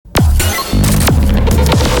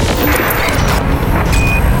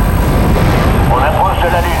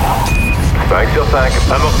5,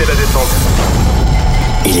 amorcez la descente.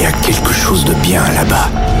 Il y a quelque chose de bien là-bas,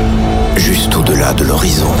 juste au-delà de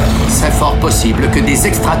l'horizon. C'est fort possible que des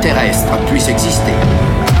extraterrestres puissent exister.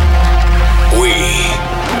 We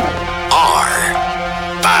are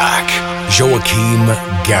back. Joachim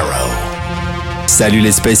Garraud. Salut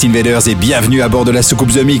les Space Invaders et bienvenue à bord de la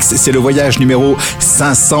soucoupe Zemixx. C'est le voyage numéro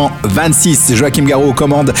 526. Joachim Garraud aux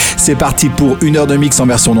commandes. C'est parti pour une heure de mix en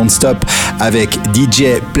version non-stop avec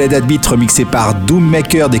DJ Play That Beat remixé par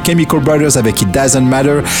Doomakers des Chemical Brothers avec It Doesn't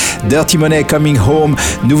Matter, Dirty Money Coming Home,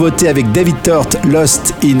 nouveauté avec David Tort,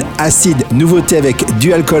 Lost in Acid, nouveauté avec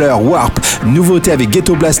Dual Color Warp, nouveauté avec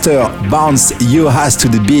Gettoblaster, Bounce You Has to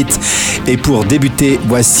the Beat. Et pour débuter,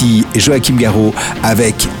 voici Joachim Garraud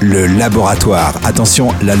avec le Laboratoire. Attention,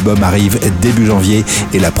 l'album arrive début janvier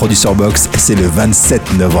et la Producer Box, c'est le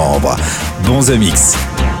 27 novembre. Bon Zemixx.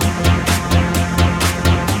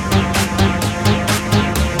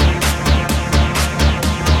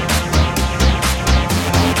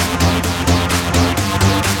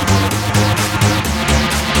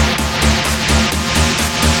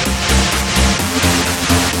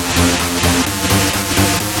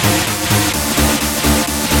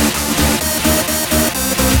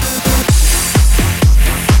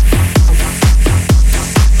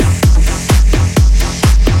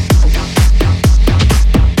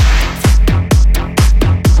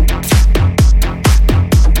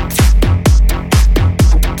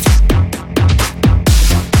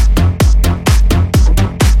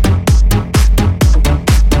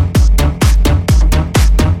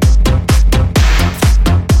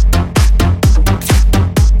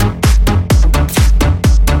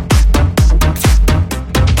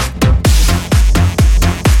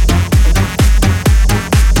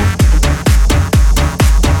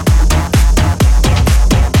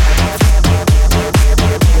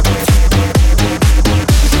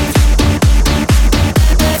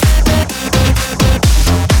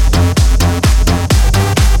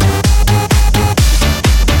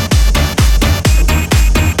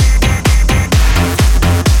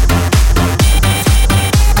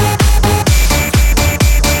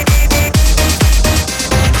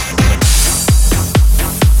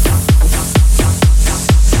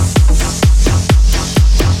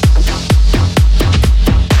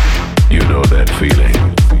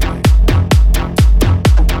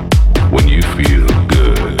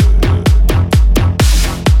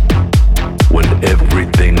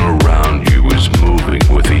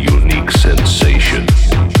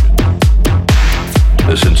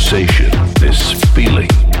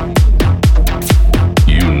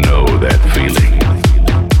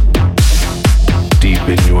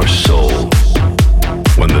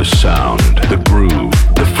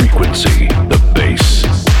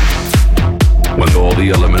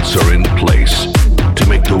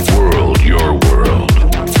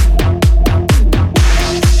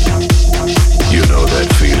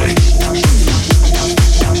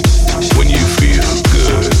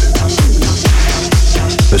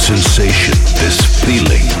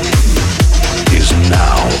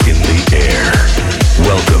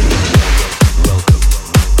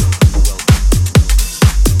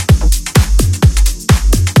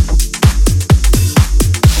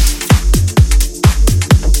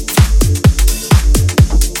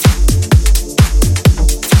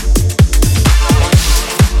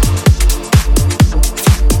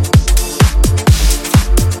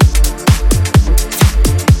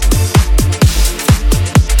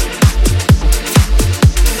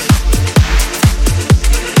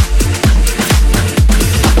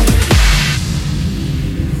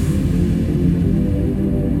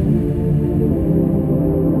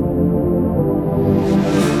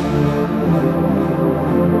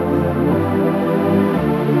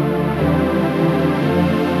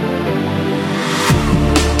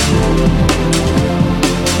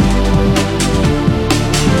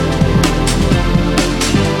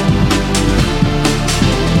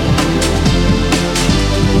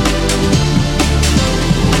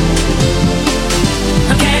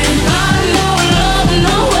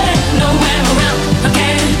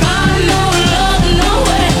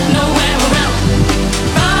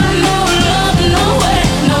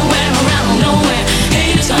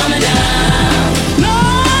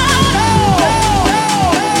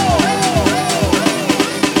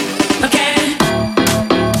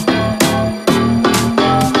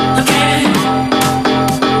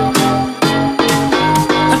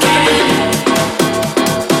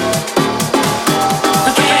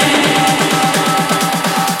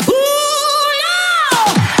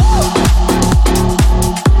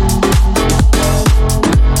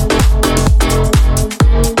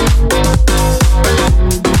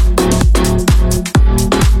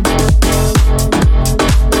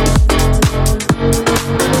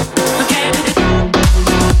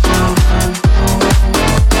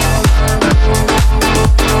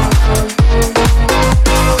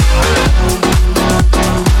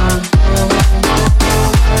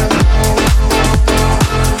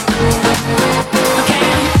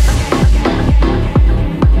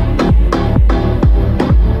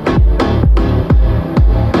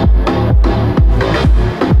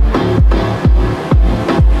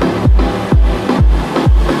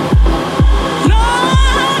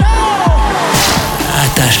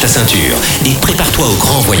 et prépare-toi au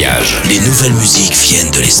grand voyage. Les nouvelles musiques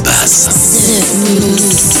viennent de l'espace.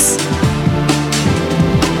 Zemixx.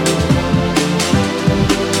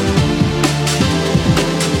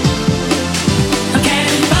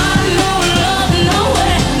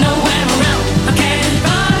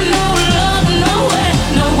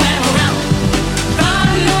 Nowhere around.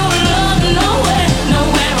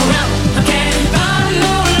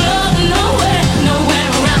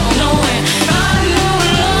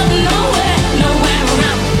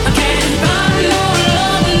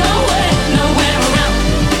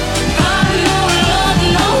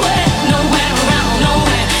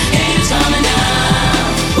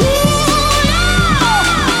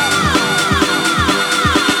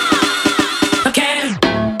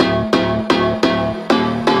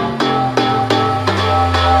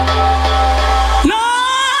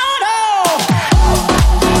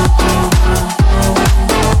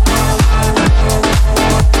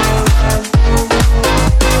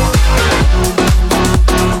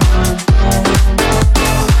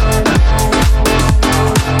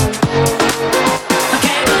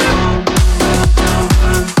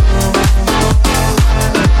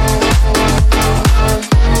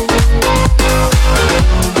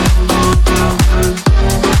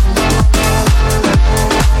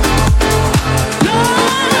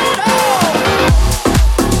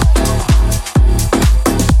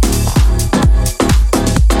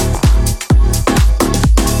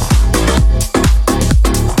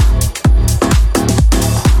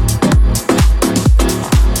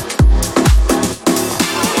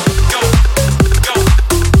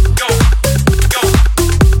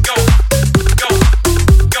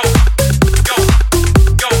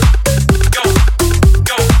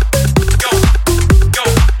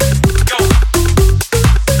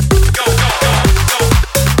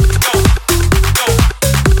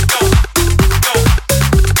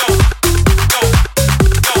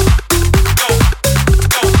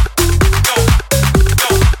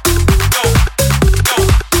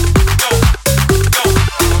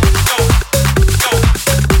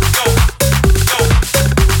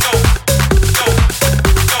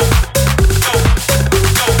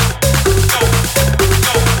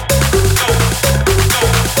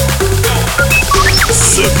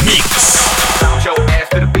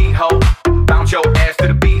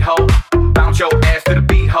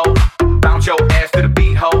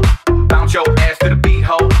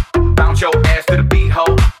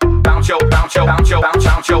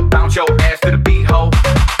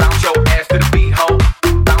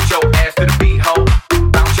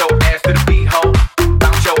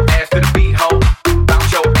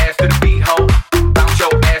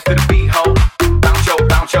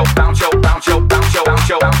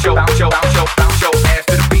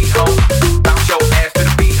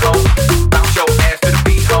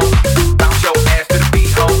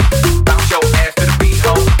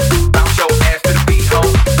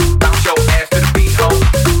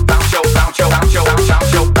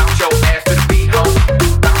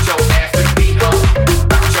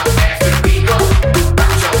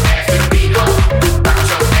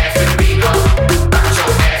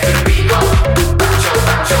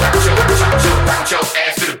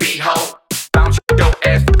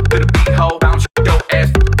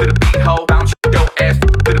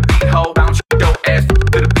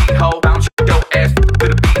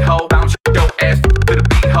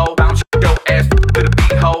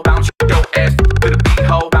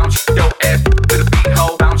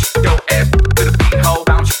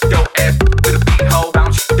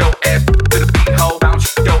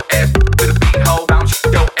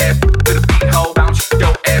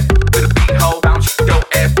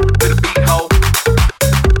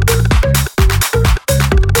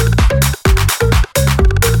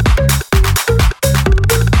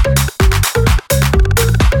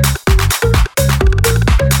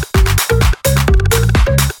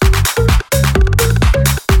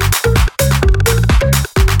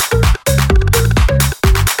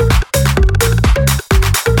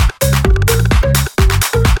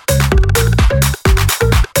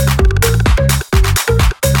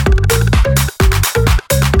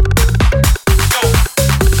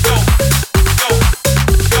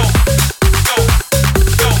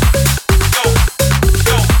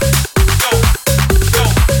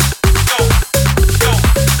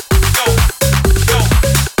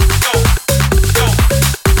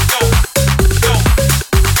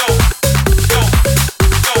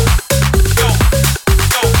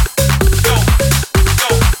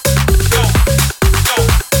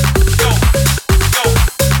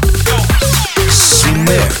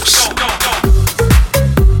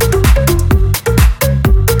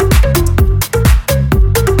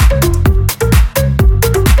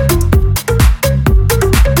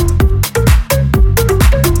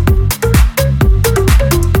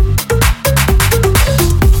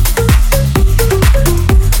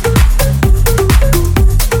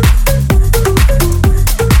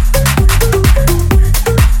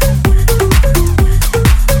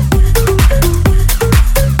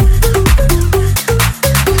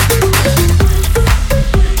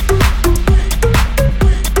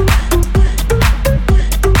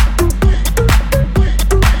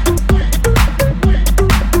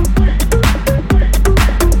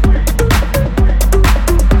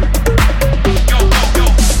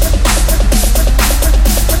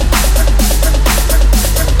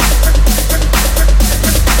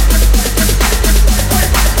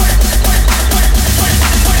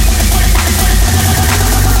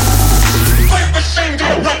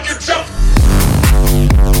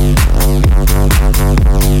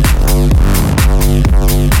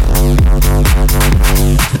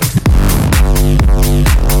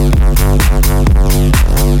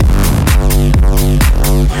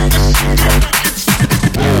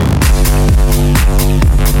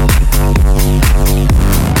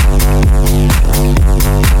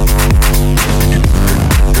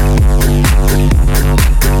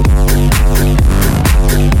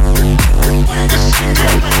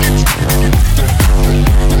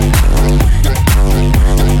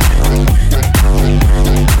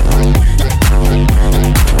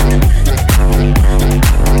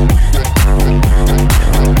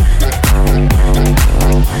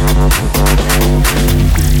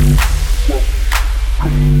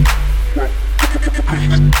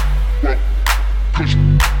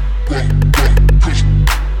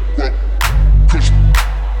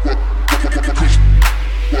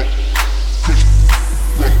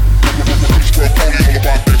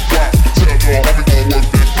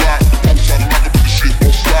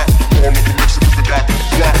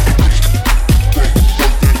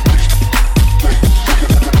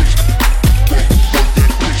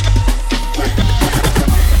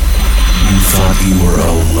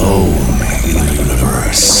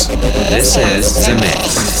 This is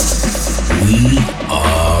Zemixx. We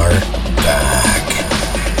are back.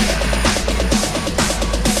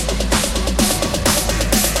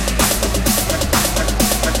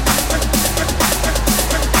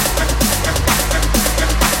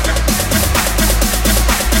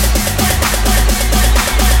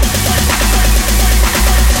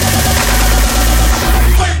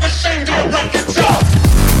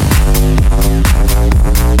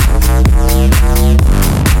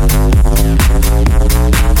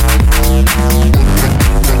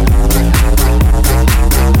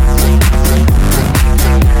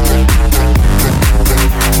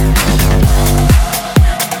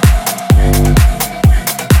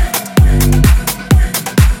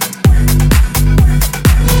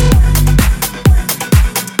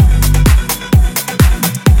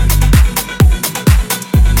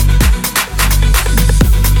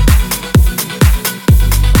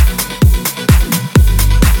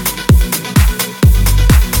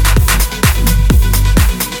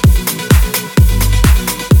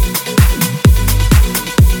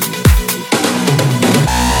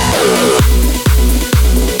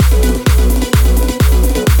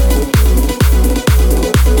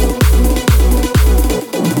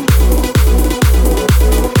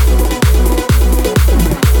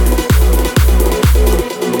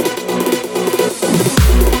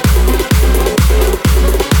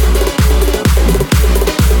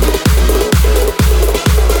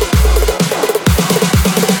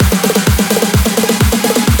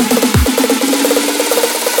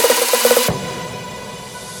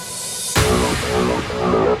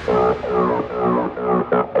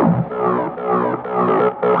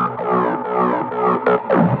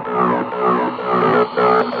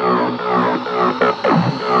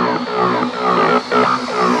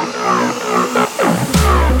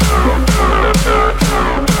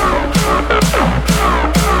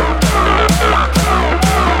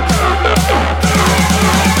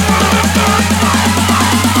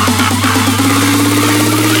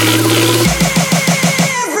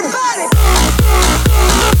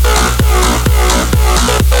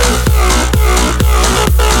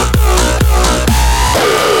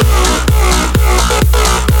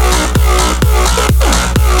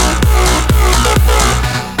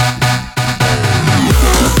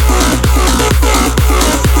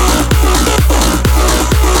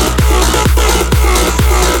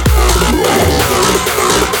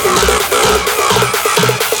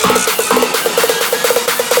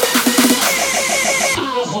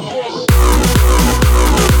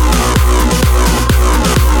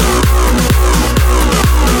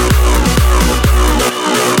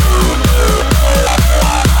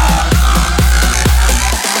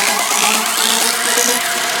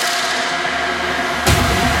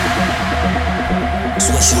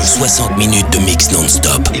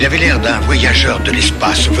 Il avait l'air d'un voyageur de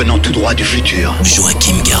l'espace venant tout droit du futur.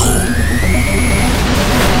 Joachim Garraud.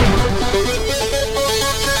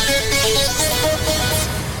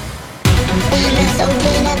 Let's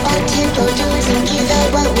open up our temple doors and gather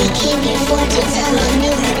what we came here for, to tell a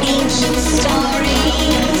new ancient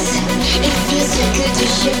stories. It feels so good to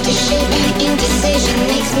shift to shape. Indecision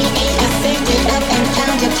makes me ache. I picked it up and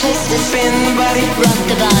found a place to spin the body, rock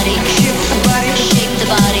the body, shift the body, shake the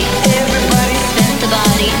body. Everybody spent the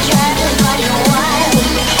body, drive the body wild.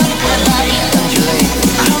 Fuck the body, undulate,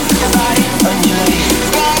 hump the body.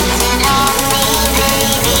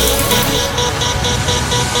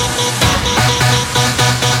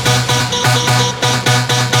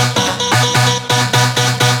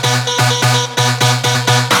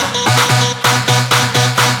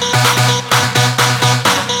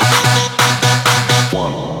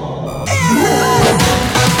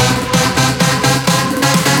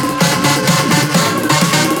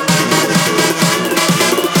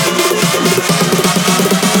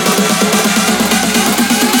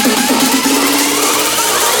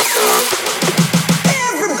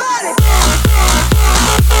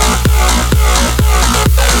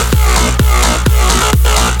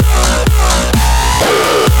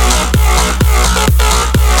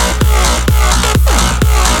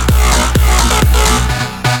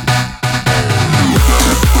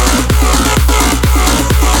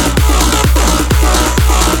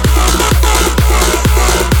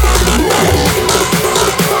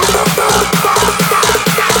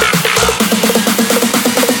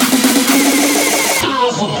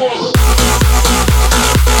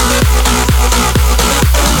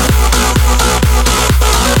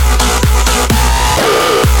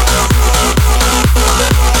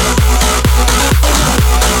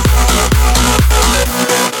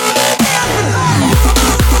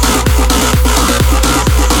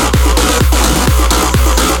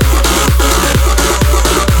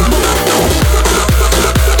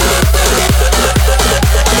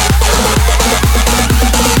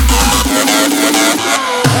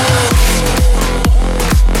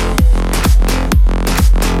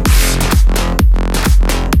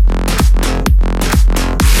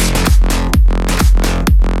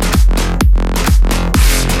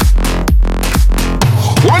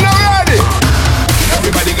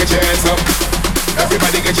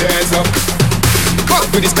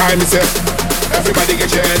 to the sky, me say. Everybody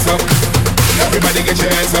get your hands up. Everybody get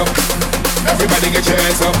your hands up. Everybody get your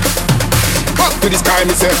hands up. Up to the sky,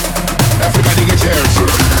 me say. Everybody get your hands up.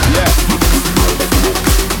 Yeah.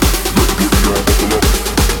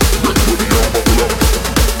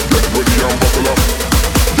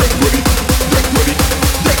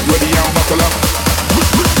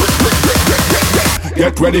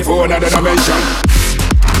 Get ready for another dimension.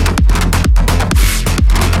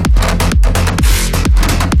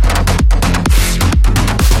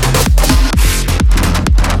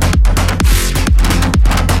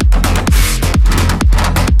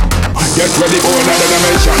 Get ready for another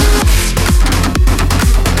dimension.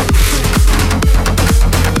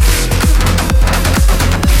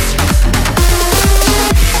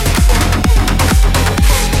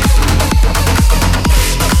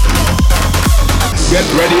 Get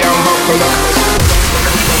ready and buckle up.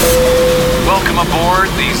 Welcome aboard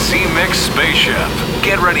the Zemixx spaceship.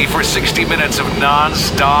 Get ready for 60 minutes of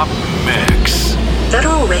non-stop mix.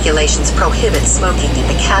 Federal regulations prohibit smoking in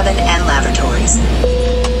the cabin and lavatories.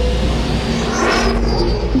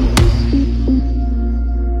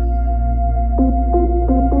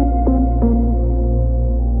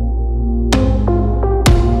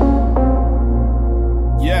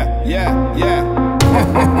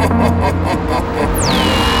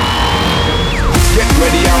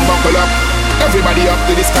 Everybody up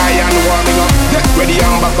to the sky and warming up. Get ready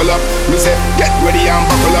and buckle up. We say, get ready and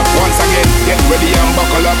buckle up. Once again, get ready and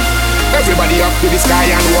buckle up. Everybody up to the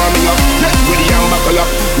sky and warming up. Get ready and buckle up.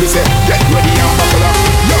 We say, get ready and buckle up.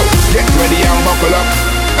 Yo, get ready and buckle up.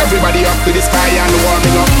 Everybody up to the sky and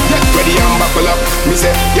warming up. Get ready and buckle up. We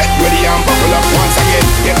say, get ready and buckle up. Once again,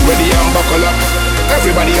 get ready and buckle up.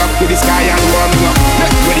 Everybody up to the sky and warming up.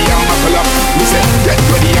 Get ready and buckle up. We say, get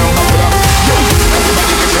ready and buckle up. Yo,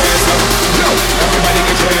 everybody get your hands up. Yo, everybody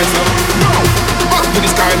get your hands up. No, up to the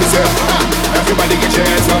sky, me say. Everybody get your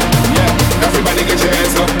hands up. Yeah, everybody get your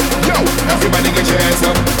hands up. Yo, everybody get your hands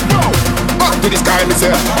up. No, up to the sky, me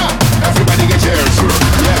say. Everybody get your hands up.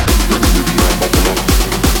 Yeah. Get ready and buckle up.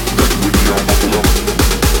 Get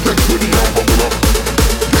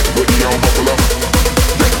ready and buckle up.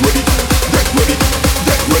 Get ready, get ready,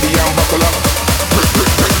 get ready and buckle up.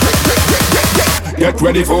 Get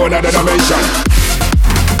ready for another dimension.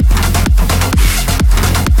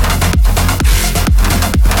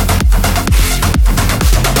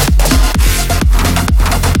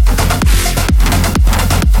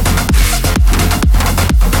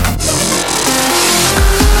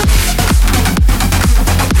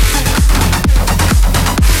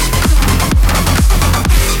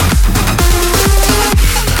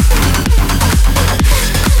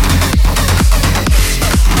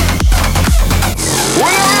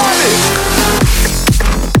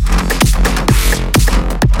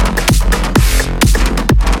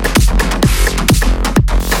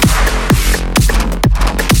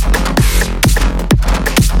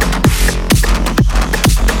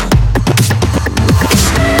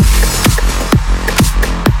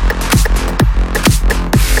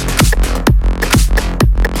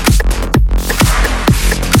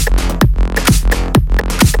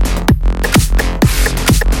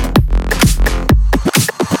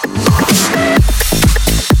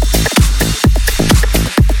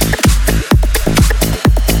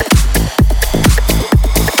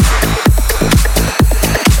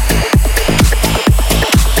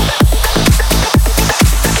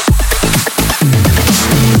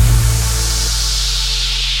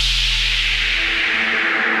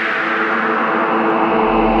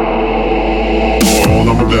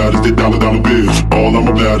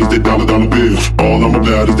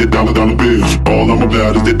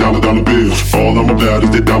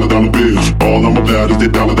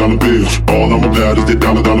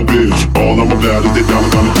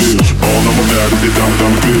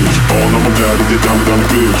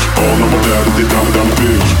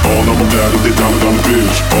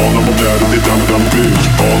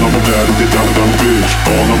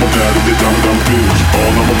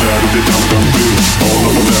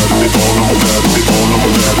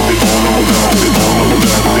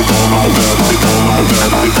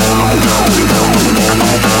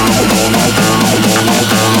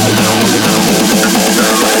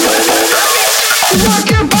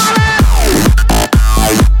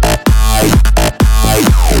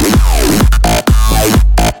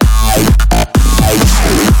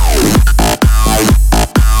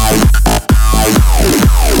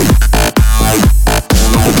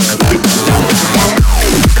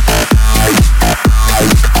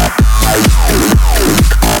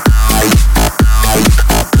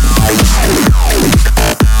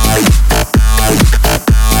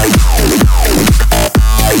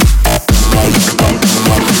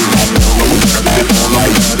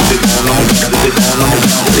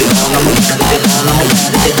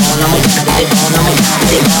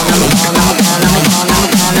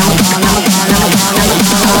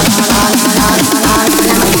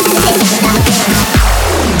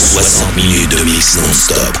 minutes de mix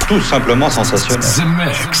non-stop. Tout simplement sensationnel.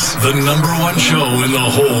 Zemixx, the #1 show in the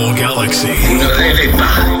whole galaxy. Vous ne rêvez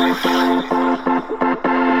pas.